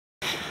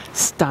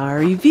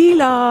Starry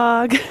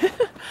Vlog.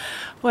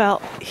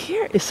 Well,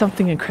 here is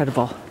something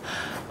incredible.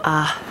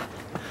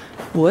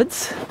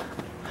 Woods,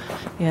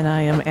 and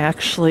I am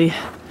actually,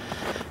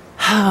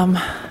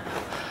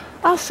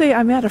 I'll say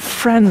I'm at a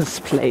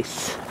friend's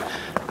place,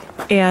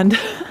 and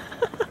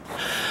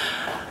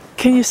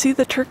can you see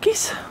the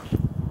turkeys?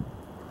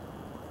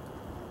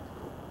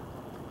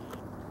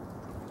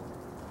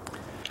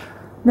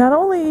 Not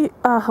only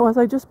was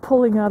I just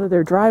pulling out of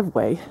their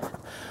driveway,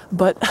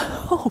 but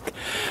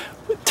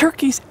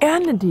turkeys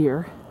and the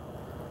deer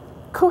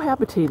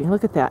cohabitating.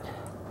 Look at that.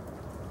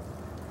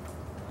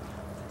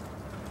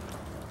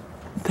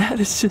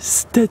 That's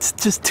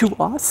just too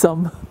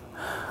awesome.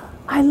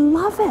 I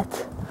love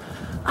it.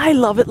 I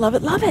love it, love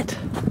it, love it.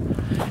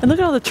 And look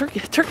at all the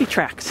turkey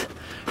tracks.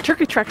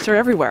 Turkey tracks are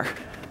everywhere.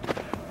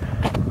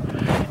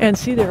 And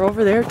see, they're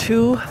over there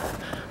too.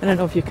 I don't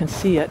know if you can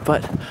see it,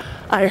 but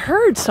I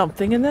heard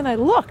something and then I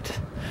looked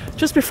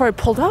just before I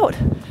pulled out.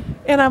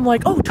 And I'm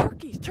like, oh,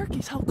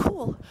 turkeys, how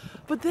cool.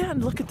 But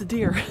then look at the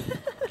deer.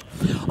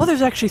 Oh,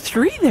 there's actually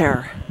 3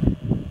 there.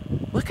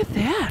 Look at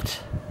that.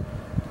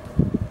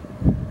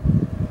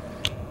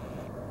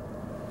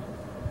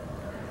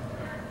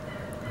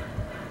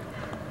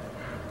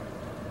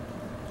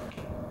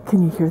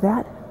 Can you hear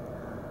that?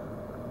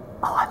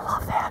 Oh, I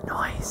love that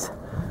noise.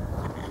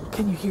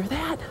 Can you hear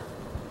that?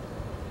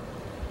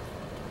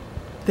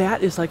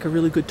 That is like a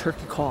really good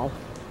turkey call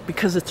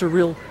because it's a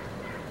real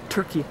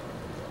turkey.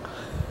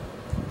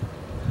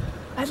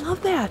 I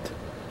love that.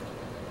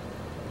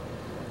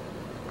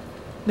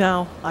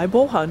 Now, I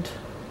bow hunt,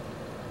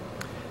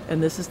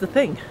 and this is the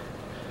thing.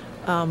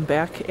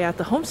 Back at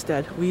the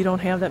homestead, we don't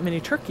have that many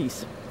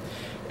turkeys.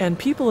 And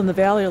people in the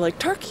valley are like,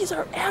 turkeys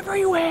are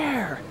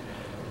everywhere.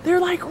 They're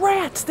like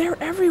rats,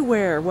 they're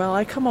everywhere. Well,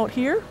 I come out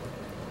here,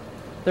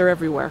 they're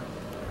everywhere.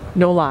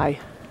 No lie.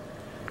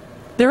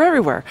 They're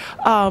everywhere.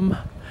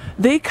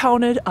 They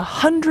counted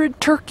 100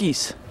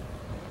 turkeys.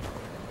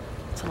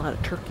 That's a lot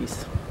of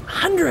turkeys.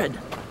 100!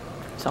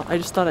 So I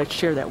just thought I'd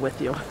share that with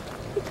you.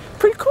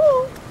 Pretty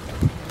cool.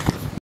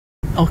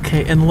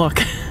 Okay, and look.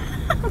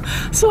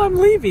 So I'm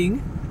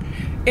leaving,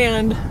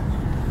 and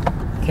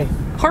okay,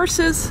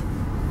 horses,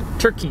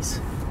 turkeys.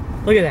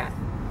 Look at that.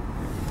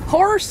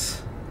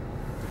 Horse,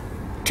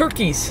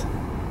 turkeys.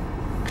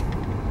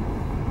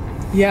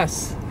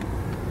 Yes,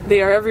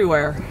 they are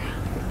everywhere.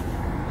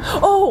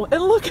 Oh,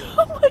 and look,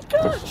 oh my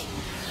gosh.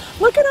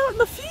 Look at out in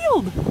the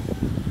field. I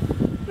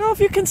don't know if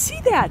you can see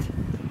that.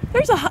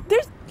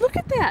 Look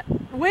at that.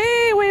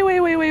 Way.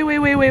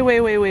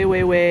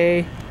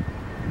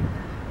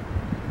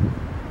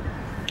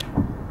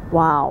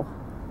 Wow.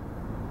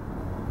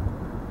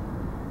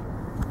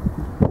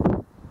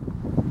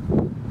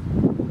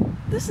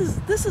 This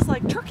is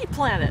like Turkey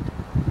Planet.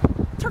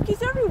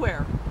 Turkeys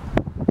everywhere.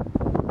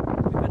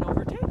 We've been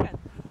overtaken.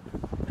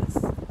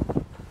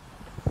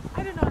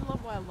 I don't know, I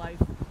love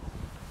wildlife.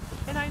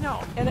 And I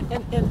know, and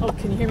oh,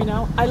 can you hear me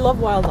now? I love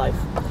wildlife.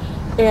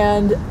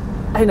 And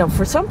I know,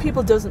 for some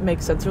people it doesn't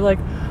make sense. They're like,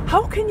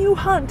 how can you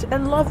hunt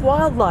and love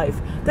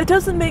wildlife? That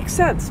doesn't make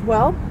sense.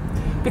 Well,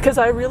 because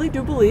I really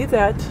do believe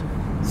that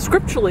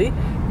scripturally,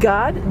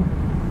 God,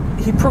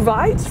 He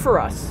provides for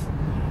us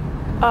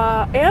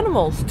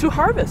animals to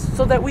harvest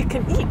so that we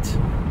can eat.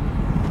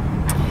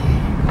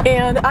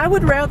 And I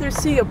would rather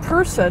see a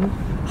person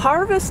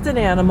harvest an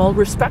animal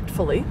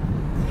respectfully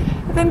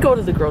than go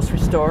to the grocery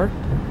store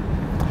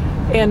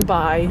and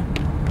buy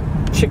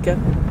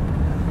chicken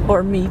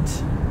or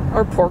meat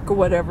or pork or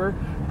whatever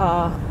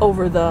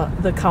over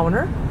the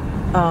counter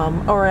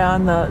or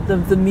on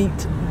the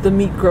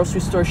meat grocery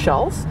store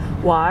shelves.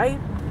 Why?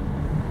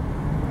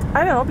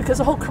 I don't know, because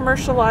the whole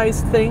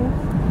commercialized thing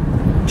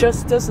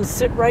just doesn't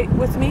sit right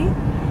with me.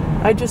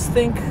 I just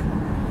think,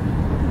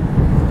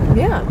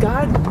 yeah,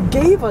 God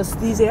gave us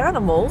these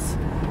animals,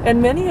 and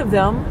many of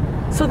them,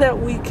 so that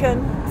we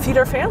can feed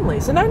our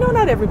families. And I know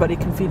not everybody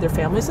can feed their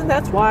families, and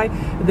that's why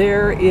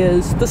there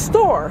is the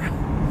store.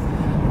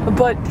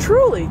 But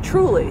truly,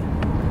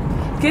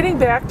 getting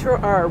back to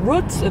our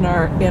roots in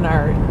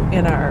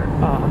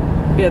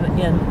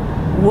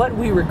what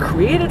we were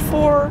created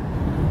for,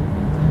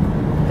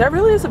 that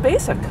really is a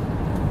basic.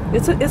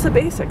 It's a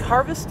basic.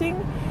 Harvesting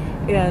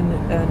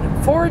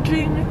and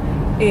foraging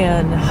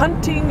and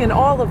hunting and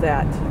all of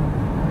that.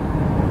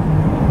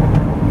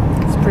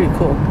 It's pretty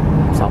cool.